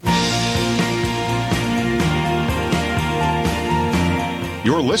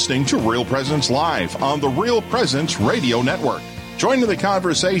You're listening to Real Presence Live on the Real Presence Radio Network. Join in the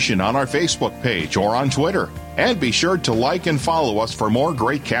conversation on our Facebook page or on Twitter. And be sure to like and follow us for more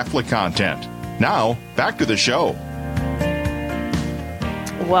great Catholic content. Now, back to the show.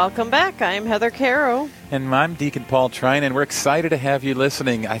 Welcome back. I'm Heather Caro. And I'm Deacon Paul Trine, and we're excited to have you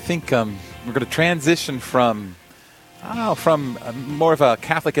listening. I think we're going to transition from more of a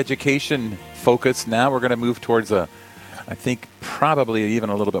Catholic education focus. Now we're going to move towards I think probably even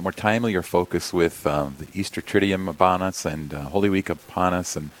a little bit more timelier focus with the Easter Triduum upon us and Holy Week upon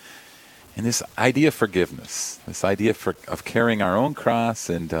us, and this idea of forgiveness, this idea of carrying our own cross,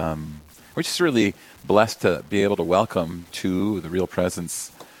 and we're just really blessed to be able to welcome to the Real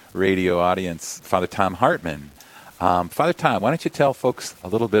Presence radio audience Father Tom Hartman. Father Tom, why don't you tell folks a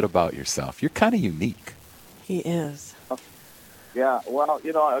little bit about yourself? You're kind of unique. He is. Yeah, well,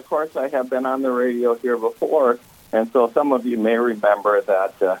 of course I have been on the radio here before, and so some of you may remember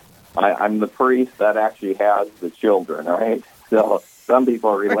that I'm the priest that actually has the children, right? So some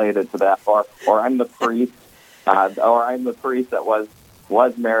people related to that, or I'm the priest, or I'm the priest that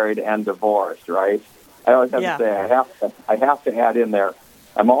was married and divorced, right? I always have to say I have to add in there,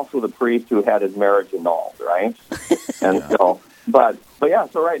 I'm also the priest who had his marriage annulled, right? And so, but yeah,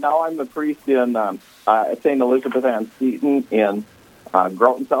 so right now I'm the priest in St. Elizabeth Ann Seton in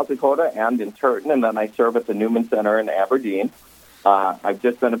Groton, South Dakota, and in Turton, and then I serve at the Newman Center in Aberdeen. I've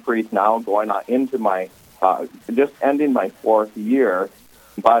just been a priest now, going on into my, just ending my 4th year.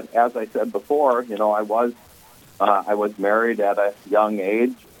 But as I said before, I was married at a young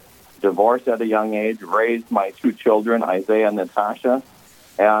age, divorced at a young age, raised my 2 children, Isaiah and Natasha,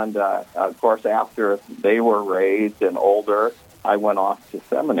 and of course, after they were raised and older, I went off to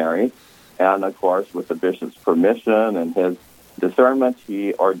seminary, and of course, with the bishop's permission and his discernment,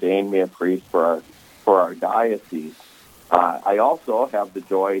 he ordained me a priest for our diocese. I also have the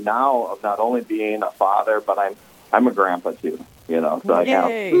joy now of not only being a father, but I'm a grandpa too. So I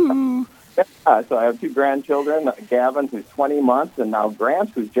have so I have 2 grandchildren, Gavin, who's 20 months, and now Grant,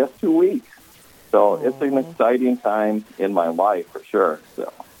 who's just 2 weeks. So it's an exciting time in my life for sure.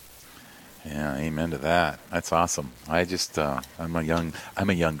 So. Yeah, amen to that. That's awesome. I just I'm a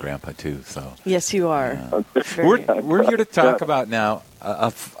young grandpa too. So yes, you are. We're here to talk about now.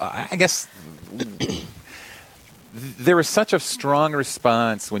 I guess there was such a strong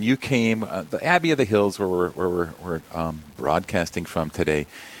response when you came. The Abbey of the Hills, where we're broadcasting from today,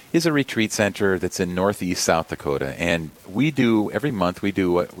 is a retreat center that's in northeast South Dakota, and every month we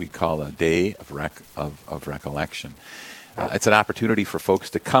do what we call a day of recollection. It's an opportunity for folks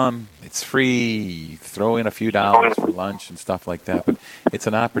to come. It's free. Throw in a few dollars for lunch and stuff like that. But it's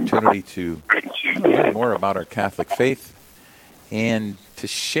an opportunity to learn more about our Catholic faith and to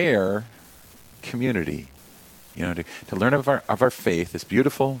share community. To learn of our faith, this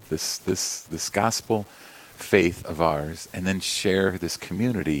beautiful, this gospel faith of ours, and then share this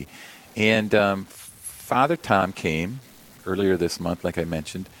community. And Father Tom came earlier this month, like I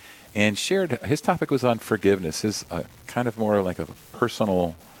mentioned, and shared, his topic was on forgiveness, his kind of more like a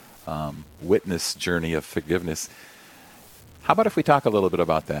personal witness journey of forgiveness. How about if we talk a little bit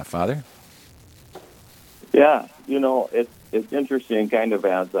about that, Father? Yeah, it's interesting kind of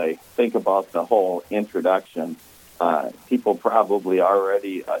as I think about the whole introduction. People probably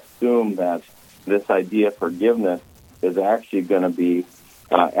already assume that this idea of forgiveness is actually going to be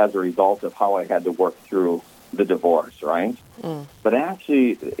as a result of how I had to work through the divorce, right? But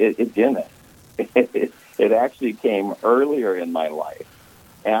actually, it didn't. It actually came earlier in my life.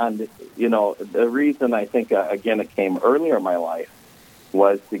 And, the reason I think, again, it came earlier in my life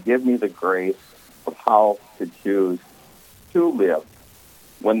was to give me the grace of how to choose to live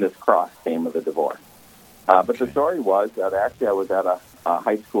when this cross came of the divorce. But the story was that actually I was at a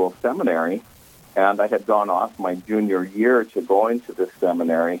high school seminary, and I had gone off my junior year to go into this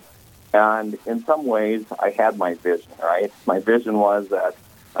seminary. And in some ways, I had my vision, right? My vision was that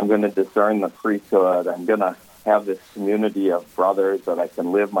I'm going to discern the priesthood. I'm going to have this community of brothers that I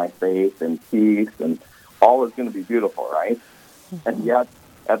can live my faith in peace, and all is going to be beautiful, right? And yet,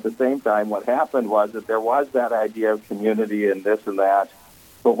 at the same time, what happened was that there was that idea of community and this and that.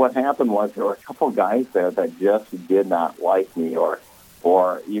 But what happened was there were a couple of guys there that just did not like me, or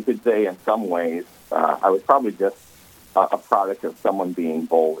you could say in some ways, I was probably just a product of someone being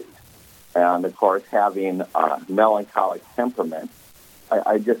bullied. And, of course, having a melancholic temperament,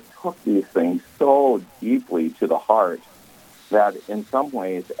 I just took these things so deeply to the heart that in some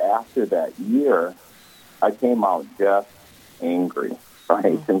ways after that year, I came out just angry,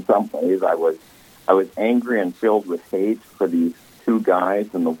 right? In some ways, I was angry and filled with hate for these 2 guys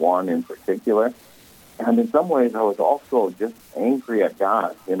and the one in particular. And in some ways, I was also just angry at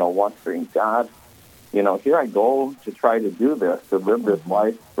God, wondering, God, here I go to try to do this, to live this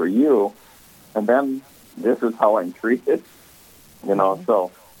life for you, and then this is how I'm treated,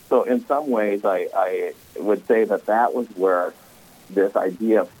 So in some ways, I would say that was where this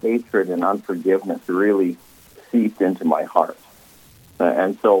idea of hatred and unforgiveness really seeped into my heart.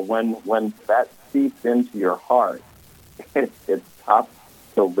 And so when that seeps into your heart, it's tough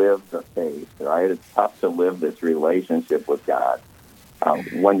to live the faith, right? It's tough to live this relationship with God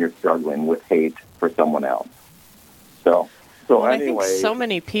when you're struggling with hate for someone else. So well, anyway, I think so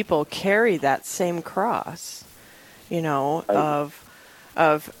many people carry that same cross, of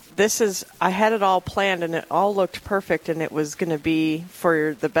this is, I had it all planned and it all looked perfect and it was going to be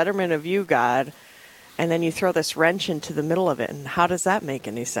for the betterment of you, God, and then you throw this wrench into the middle of it, and how does that make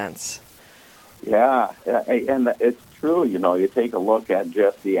any sense? Yeah, and it's true, you take a look at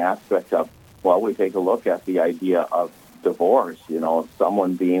just the aspect of, we take a look at the idea of divorce,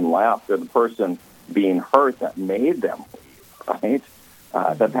 someone being left or the person being hurt that made them leave, right?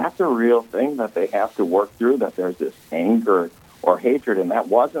 That's a real thing that they have to work through, that there's this anger or hatred, and that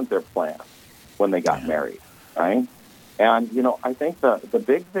wasn't their plan when they got married, right? And, I think the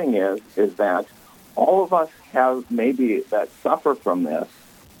big thing is that all of us have maybe that suffer from this,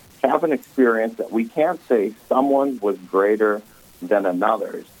 have an experience that we can't say someone was greater than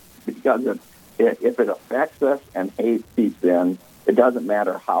another's, because if it affects us and hate seeps in, it doesn't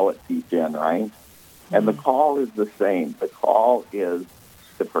matter how it seeps in, right? And the call is the same. The call is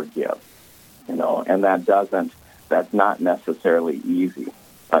to forgive, and that's not necessarily easy.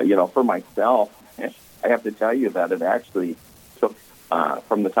 For myself, I have to tell you that it actually took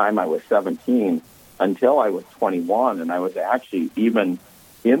from the time I was 17 until I was 21, and I was actually even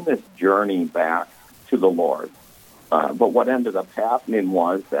in this journey back to the Lord. But what ended up happening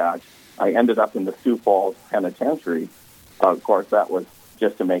was that I ended up in the Sioux Falls Penitentiary. Of course, that was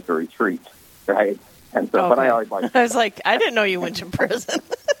just to make a retreat, right? And so, but I always like. I was like, I didn't know you went to prison.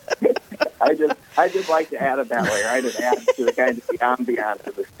 I just like to add it that way, right? It adds to the kind of the ambiance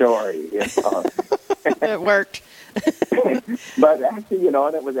of the story. It worked. But actually,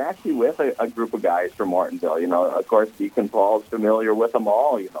 and it was actually with a group of guys from Mortonville. Of course, Deacon Paul's familiar with them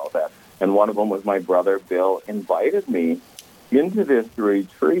all, that. And one of them was my brother, Bill, invited me into this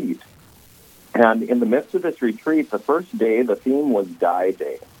retreat. And in the midst of this retreat, the first day, the theme was Die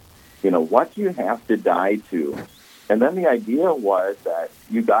Day. What do you have to die to? And then the idea was that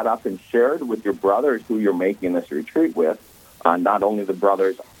you got up and shared with your brothers who you're making this retreat with, not only the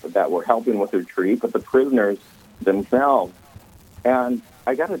brothers that were helping with the retreat, but the prisoners themselves. And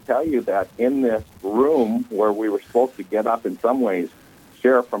I got to tell you that in this room where we were supposed to get up in some ways,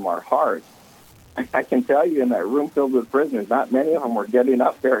 share from our hearts, I can tell you in that room filled with prisoners, not many of them were getting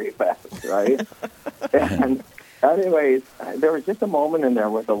up very fast, right? And anyways, there was just a moment in there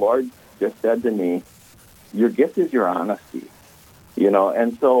where the Lord just said to me, your gift is your honesty,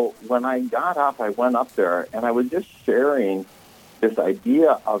 And so when I got up, I went up there and I was just sharing this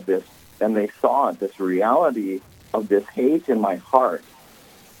idea of this, and they saw it, this reality of this hate in my heart.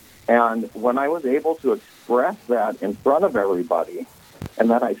 And when I was able to express that in front of everybody, and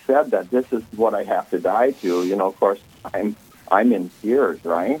then I said that this is what I have to die to, of course, I'm in tears,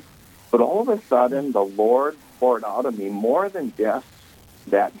 right? But all of a sudden, the Lord poured out of me more than just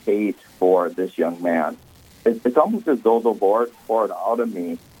that hate for this young man. It's almost as though the Lord poured out of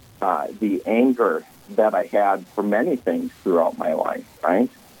me the anger that I had for many things throughout my life, right?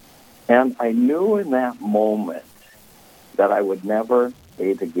 And I knew in that moment that I would never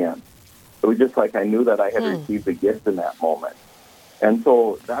hate again. It was just like I knew that I had received a gift in that moment. And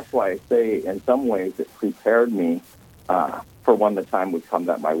so that's why I say, in some ways, it prepared me for when the time would come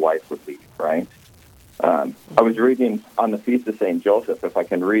that my wife would leave, right? I was reading on the Feast of St. Joseph, if I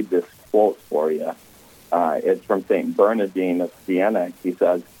can read this quote for you. It's from St. Bernardine of Siena. He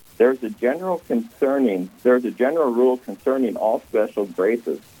says, there's a general rule concerning all special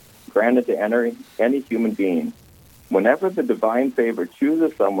graces granted to any human being. Whenever the divine favor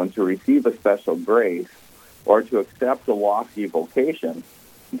chooses someone to receive a special grace or to accept a lofty vocation,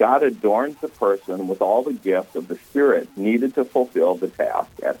 God adorns the person with all the gifts of the Spirit needed to fulfill the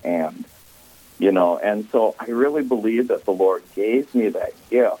task at hand. And so I really believe that the Lord gave me that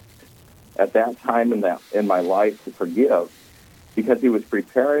gift at that time in my life to forgive, because He was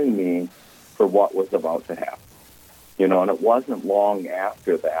preparing me for what was about to happen. And it wasn't long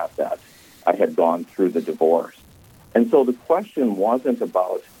after that I had gone through the divorce. And so the question wasn't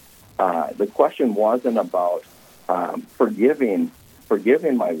about forgiving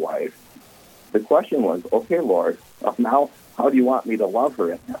my wife. The question was, okay, Lord, now how do you want me to love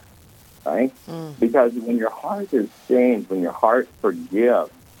her in this? right? Because when your heart is changed, when your heart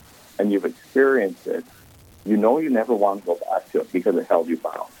forgives, and you've experienced it, you know you never want to go back to it because it held you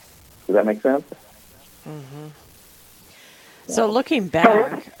bound. Does that make sense? So looking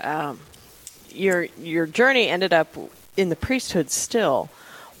back, your journey ended up in the priesthood still.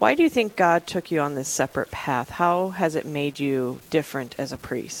 Why do you think God took you on this separate path? How has it made you different as a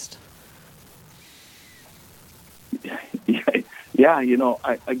priest? Yeah,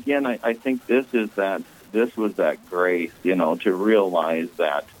 I think this was that grace, to realize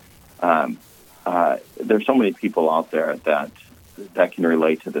that there's so many people out there that can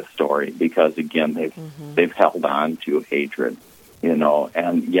relate to this story because, again, they've held on to hatred,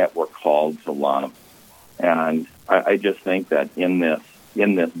 and yet we're called to love. And I just think that in this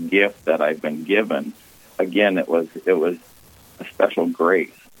gift that I've been given, again, it was a special grace,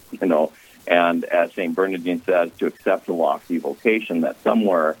 And as St. Bernardine says, to accept a lofty vocation, that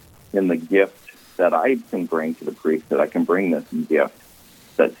somewhere in the gift that I can bring to the priesthood, I can bring this gift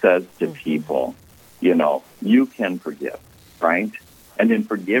that says to people, you can forgive, right? And in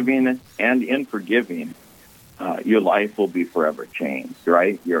forgiving, your life will be forever changed,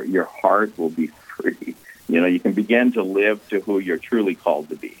 right? Your heart will be free. You can begin to live to who you're truly called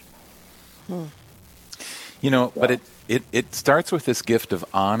to be. But it starts with this gift of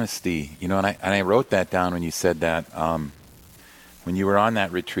honesty, and I wrote that down when you said that. When you were on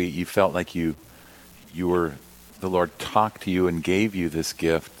that retreat, you felt like the Lord talked to you and gave you this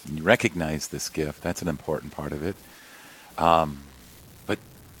gift, and you recognized this gift. That's an important part of it. But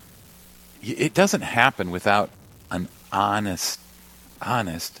it doesn't happen without an honest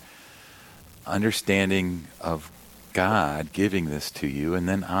understanding of God giving this to you, and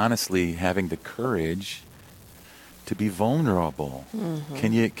then honestly having the courage to be vulnerable.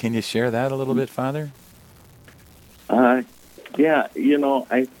 Can you share that a little bit, Father? Yeah,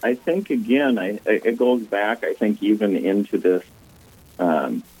 I think again, it goes back. I think even into this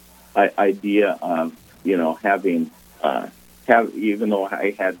idea of having even though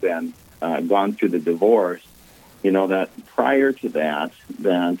I had been gone through the divorce, that prior to that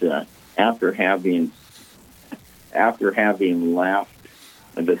after having left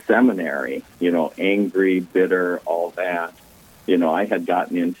the seminary, angry, bitter, all that, I had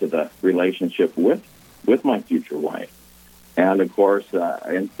gotten into the relationship with my future wife. And of course,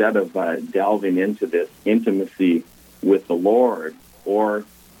 instead of delving into this intimacy with the Lord or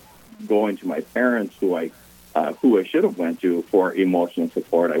going to my parents, who I should have went to for emotional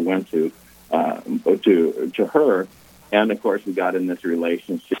support, I went to her. And of course, we got in this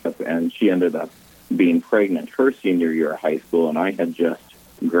relationship, and she ended up being pregnant her senior year of high school, and I had just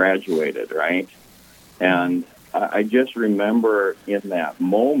graduated, right? And I just remember in that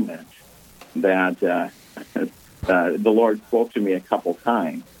moment that the Lord spoke to me a couple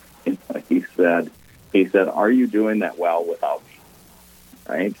times. He said, "Are you doing that well without me?"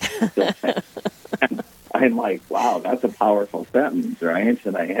 Right? And I'm like, wow, that's a powerful sentence, right?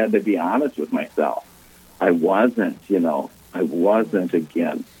 And I had to be honest with myself. I wasn't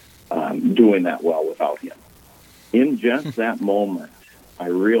again doing that well without him. In just that moment, I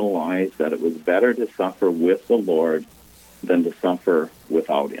realized that it was better to suffer with the Lord than to suffer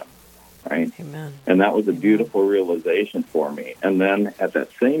without him, right? Amen. And that was a beautiful realization for me. And then at that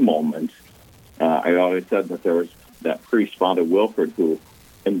same moment, I always said that there was that priest, Father Wilford, who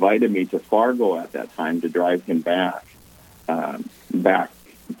invited me to Fargo at that time to drive him back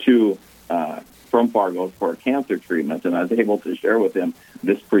to from Fargo for a cancer treatment. And I was able to share with him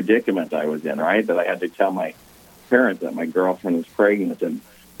this predicament I was in, right? That I had to tell my parents that my girlfriend was pregnant. And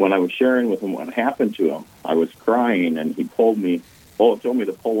when I was sharing with him what happened to him, I was crying, and he told me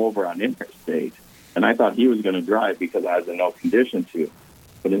to pull over on Interstate. And I thought he was going to drive because I was in no condition to.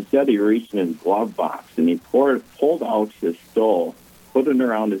 But instead, he reached in his glove box, and he pulled out his stole, put it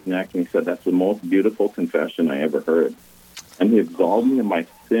around his neck, and he said, "That's the most beautiful confession I ever heard." And he absolved me of my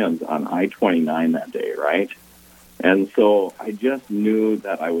sins on I-29 that day, right? And so I just knew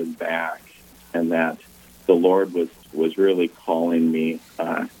that I was back, and that the Lord was really calling me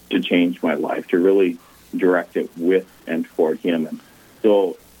to change my life, to really direct it with and toward him. And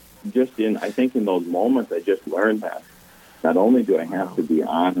so I think in those moments, I just learned that not only do I have to be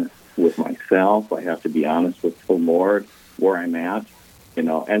honest with myself, I have to be honest with the Lord where I'm at,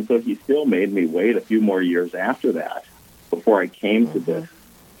 and so he still made me wait a few more years after that before I came to this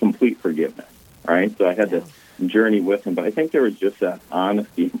complete forgiveness, right? So I had to journey with him, but I think there was just that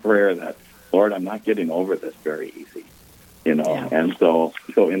honesty in prayer that, Lord, I'm not getting over this very easy, and so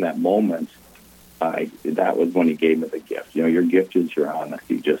in that moment, that was when he gave me the gift. Your gift is your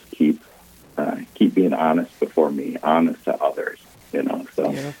honesty. Just keep being honest before me, honest to others, So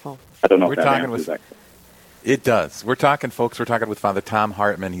Beautiful. I don't know We're if that talking answers with- that. It does. We're talking with Father Tom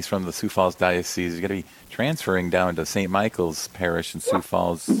Hartman. He's from the Sioux Falls Diocese. He's going to be transferring down to St. Michael's Parish in Sioux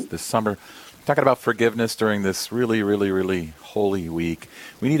Falls this summer. Talking about forgiveness during this really, really, really holy week.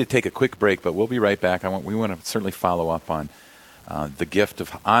 We need to take a quick break, but we'll be right back. We want to certainly follow up on the gift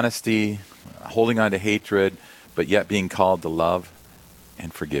of honesty, holding on to hatred, but yet being called to love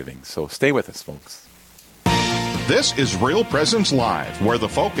and forgiving. So stay with us, folks. This is Real Presence Live, where the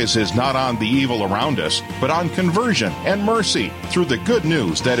focus is not on the evil around us, but on conversion and mercy through the good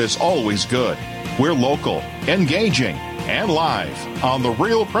news that is always good. We're local, engaging, and live on the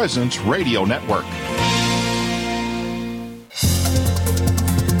Real Presence Radio Network.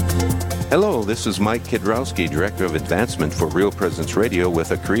 Hello, this is Mike Kidrowski, Director of Advancement for Real Presence Radio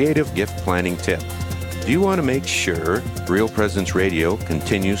with a creative gift planning tip. Do you want to make sure Real Presence Radio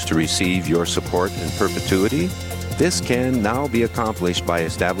continues to receive your support in perpetuity? This can now be accomplished by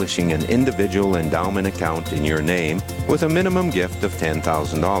establishing an individual endowment account in your name with a minimum gift of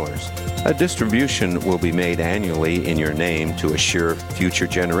 $10,000. A distribution will be made annually in your name to assure future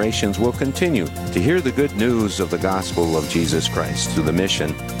generations will continue to hear the good news of the gospel of Jesus Christ through the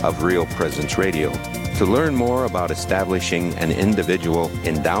mission of Real Presence Radio. To learn more about establishing an individual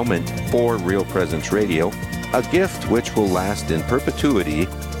endowment for Real Presence Radio, a gift which will last in perpetuity,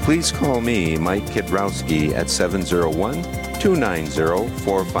 please call me, Mike Kidrowski, at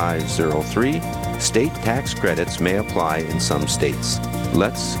 701-290-4503. State tax credits may apply in some states.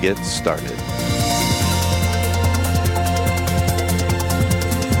 Let's get started.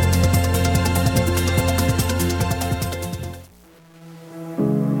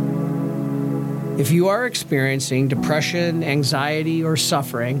 If you are experiencing depression, anxiety, or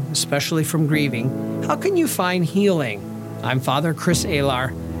suffering, especially from grieving, how can you find healing? I'm Father Chris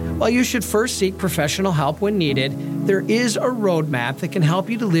Alar. While you should first seek professional help when needed, there is a roadmap that can help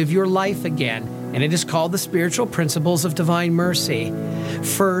you to live your life again, and it is called the Spiritual Principles of Divine Mercy.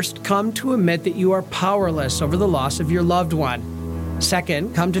 First, come to admit that you are powerless over the loss of your loved one.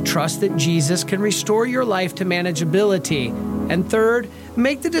 Second, come to trust that Jesus can restore your life to manageability. And third,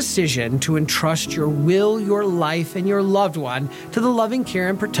 make the decision to entrust your will, your life, and your loved one to the loving care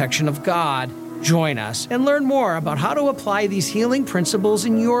and protection of God. Join us and learn more about how to apply these healing principles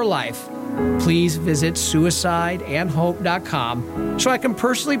in your life. Please visit suicideandhope.com so I can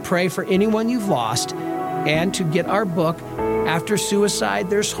personally pray for anyone you've lost, and to get our book, After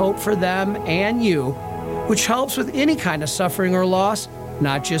Suicide, There's Hope for Them and You, which helps with any kind of suffering or loss,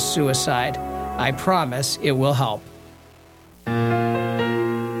 not just suicide. I promise it will help.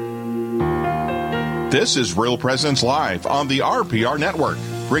 This is Real Presence Live on the RPR Network,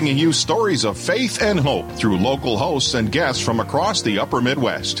 bringing you stories of faith and hope through local hosts and guests from across the upper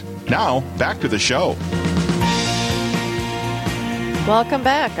Midwest. Now, back to the show. Welcome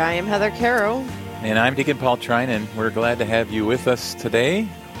back. I am Heather Caro. And I'm Deacon Paul Trinan. We're glad to have you with us today.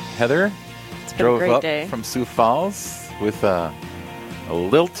 Heather It's been a drove great up day. from Sioux Falls with a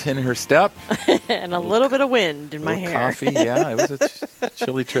lilt in her step. And a little bit of wind in my little hair. coffee, yeah. It was a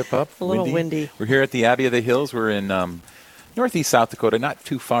chilly trip up. A little windy. We're here at the Abbey of the Hills. We're in northeast South Dakota, not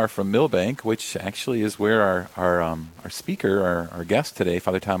too far from Millbank, which actually is where our speaker, our guest today,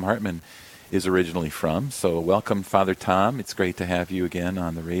 Father Tom Hartman, is originally from. So welcome, Father Tom. It's great to have you again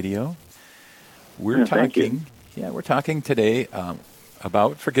on the radio. Thank you. We're talking today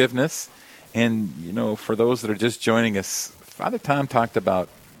about forgiveness. And, you know, for those that are just joining us, Father Tom talked about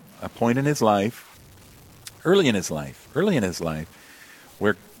a point in his life, early in his life,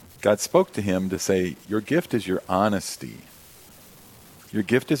 where God spoke to him to say, your gift is your honesty. Your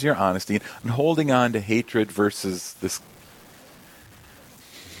gift is your honesty. And holding on to hatred versus this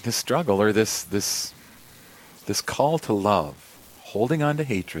struggle, or this call to love. Holding on to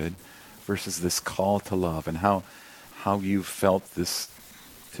hatred versus this call to love, and how you felt this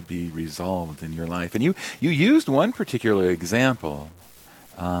to be resolved in your life. And you used one particular example,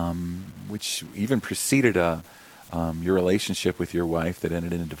 which even preceded your relationship with your wife that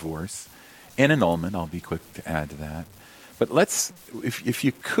ended in a divorce and annulment. I'll be quick to add to that. But if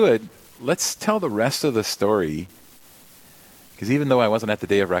you could, let's tell the rest of the story. Because even though I wasn't at the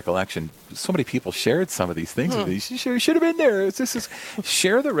day of recollection, so many people shared some of these things with me. You should have been there.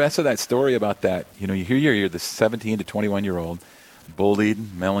 Share the rest of that story about that. You know, you're the 17 to 21-year-old,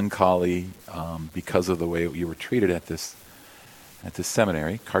 bullied, melancholy, because of the way you were treated at this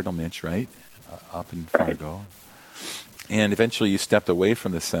seminary, Cardinal Minch, right, up in Fargo. And eventually you stepped away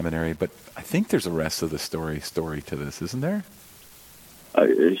from the seminary. But I think there's a rest of the story to this, isn't there?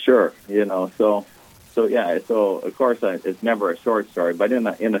 Sure. You know, so of course it's never a short story, but in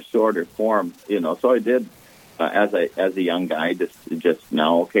a shorter form, you know. So I did as a young guy, just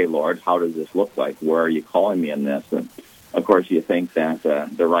now, okay, Lord, how does this look like? Where are you calling me in this? And of course, you think that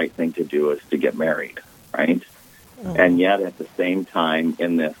the right thing to do is to get married, right? Oh. And yet, at the same time,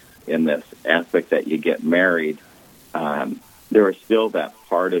 in this aspect that you get married, there is still that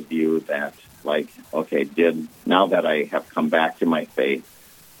part of you that, like, okay, now that I have come back to my faith,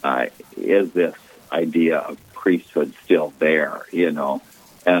 is this idea of priesthood still there?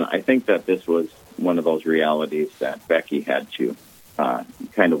 And I think that this was one of those realities that Becky had to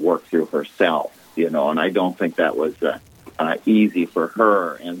kind of work through herself, and I don't think that was easy for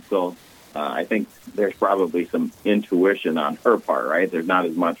her. And so I think there's probably some intuition on her part, right? There's not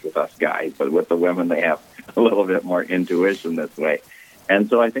as much with us guys, but with the women, they have a little bit more intuition this way. And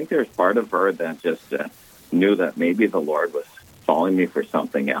so I think there's part of her that just knew that maybe the Lord was calling me for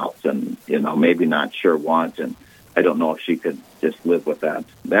something else, and, maybe not sure what. And I don't know if she could just live with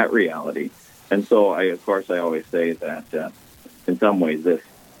that reality. And so I always say that in some ways,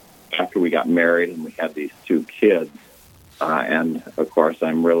 after we got married and we had these 2 kids, and of course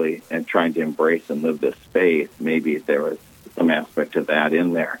I'm really trying to embrace and live this faith, maybe there was some aspect of that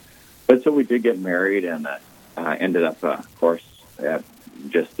in there. But so we did get married, and ended up, of course, at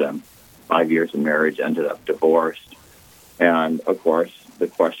just 5 years of marriage, ended up divorced. And of course, the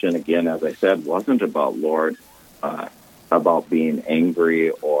question again, as I said, wasn't about Lord, about being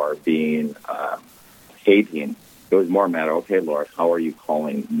angry or being hating. It was more a matter, okay, Lord, how are you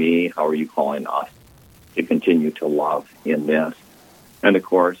calling me? How are you calling us to continue to love in this? And of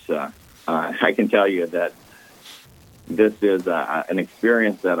course, I can tell you that this is an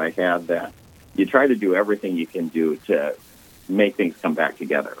experience that I had, that you try to do everything you can do to make things come back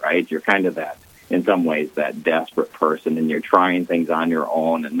together, right? You're kind of that, in some ways, that desperate person, and you're trying things on your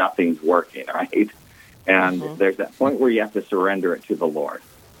own and nothing's working, right? And there's that point where you have to surrender it to the Lord,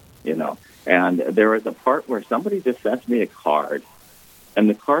 And there was a part where somebody just sent me a card, and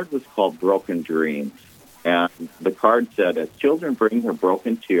the card was called Broken Dreams. And the card said, as children bring their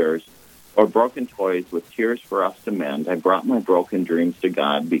broken tears or broken toys with tears for us to mend, I brought my broken dreams to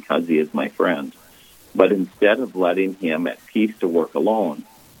God because he is my friend. But instead of letting him at peace to work alone,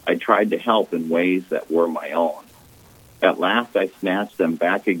 I tried to help in ways that were my own. At last, I snatched them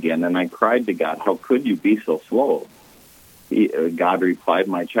back again, and I cried to God, how could you be so slow? God replied,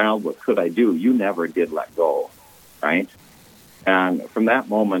 my child, what could I do? You never did let go, right? And from that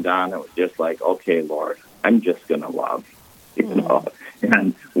moment on, it was just like, okay, Lord, I'm just going to love,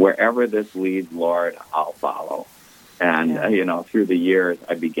 and wherever this leads, Lord, I'll follow. And, through the years,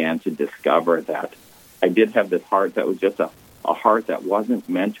 I began to discover that I did have this heart that was just a heart that wasn't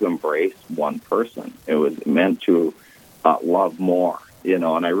meant to embrace one person. It was meant to love more,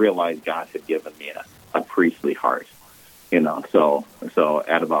 and I realized God had given me a priestly heart, So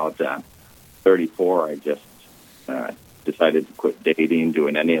at about 34, I just decided to quit dating,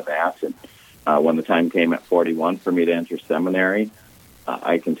 doing any of that. And when the time came at 41 for me to enter seminary,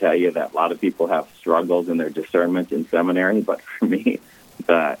 I can tell you that a lot of people have struggles in their discernment in seminary, but for me,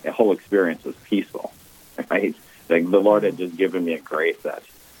 the whole experience was peaceful, right? Like the Lord had just given me a grace that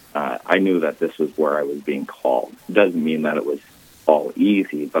I knew that this was where I was being called. It doesn't mean that it was all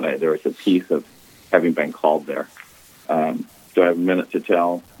easy, but there was a piece of having been called there. Do I have a minute to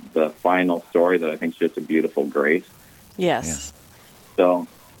tell the final story that I think is just a beautiful grace? Yes. So,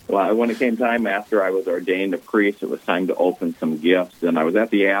 when it came time after I was ordained a priest, it was time to open some gifts. And I was at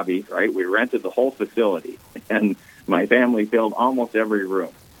the Abbey, right? We rented the whole facility, and my family filled almost every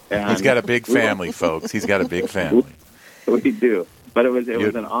room. And he's got a big family, folks. He's got a big family. We do. But it was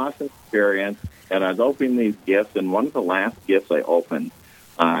an awesome experience. And I was opening these gifts, and one of the last gifts I opened,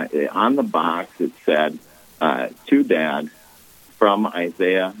 on the box it said, to Dad, from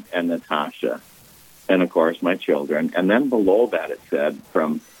Isaiah and Natasha, and of course my children. And then below that it said,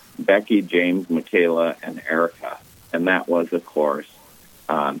 from Becky, James, Michaela, and Erica. And that was, of course,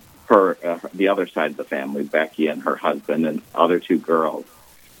 the other side of the family, Becky and her husband and other 2 girls.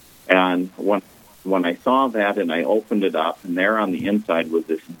 And when I saw that and I opened it up, and there on the inside was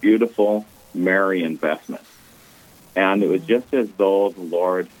this beautiful Mary investment. And it was just as though the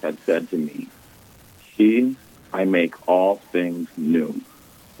Lord had said to me, see, I make all things new.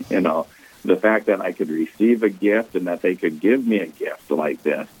 The fact that I could receive a gift and that they could give me a gift like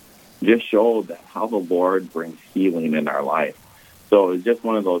this just showed that how the Lord brings healing in our life. So it was just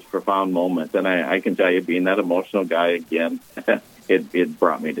one of those profound moments. And I can tell you, being that emotional guy again, it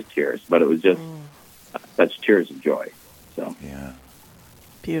brought me to tears. But it was just such tears of joy. So yeah,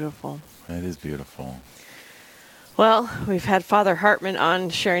 beautiful. It is beautiful. Well, we've had Father Hartman on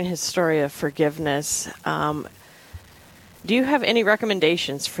sharing his story of forgiveness. Do you have any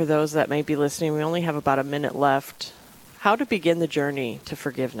recommendations for those that may be listening? We only have about a minute left. How to begin the journey to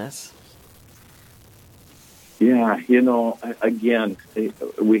forgiveness? Yeah, again,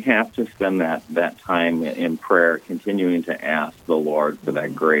 we have to spend that time in prayer, continuing to ask the Lord for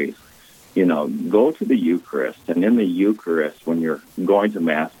that grace. Go to the Eucharist, and in the Eucharist, when you're going to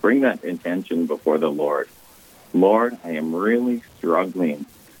Mass, bring that intention before the Lord. Lord, I am really struggling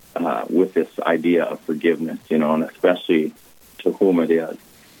with this idea of forgiveness, and especially to whom it is.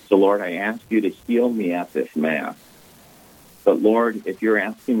 So, Lord, I ask you to heal me at this Mass. But, Lord, if you're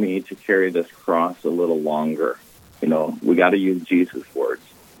asking me to carry this cross a little longer, we got to use Jesus' words.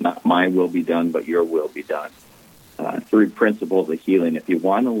 Not my will be done, but your will be done. 3 principles of healing. If you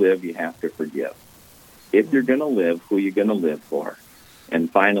want to live, you have to forgive. If you're going to live, who are you going to live for? And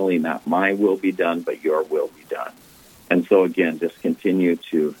finally, not my will be done, but your will be done. And so, again, just continue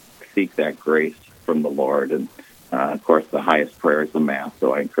to seek that grace from the Lord. And, of course, the highest prayer is the Mass.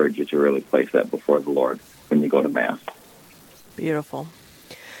 So I encourage you to really place that before the Lord when you go to Mass. Beautiful.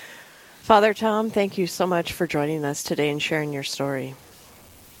 Father Tom, thank you so much for joining us today and sharing your story.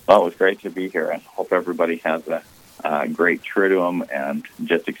 Well, it was great to be here. I hope everybody has a great Triduum and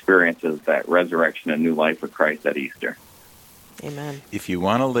just experiences that resurrection and new life with Christ at Easter. Amen. If you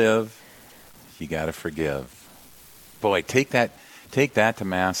want to live, you got to forgive. Boy, take that to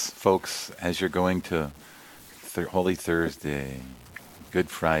Mass, folks, as you're going to Holy Thursday, Good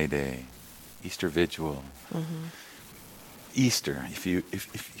Friday, Easter Vigil. Mm-hmm. Easter, if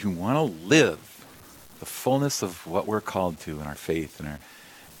you want to live the fullness of what we're called to in our faith and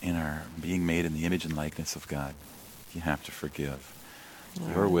in our being made in the image and likeness of God, you have to forgive.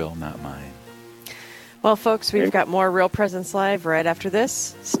 Your will, not mine. Well, folks, we've got more Real Presence Live right after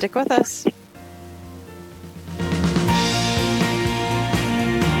this. Stick with us.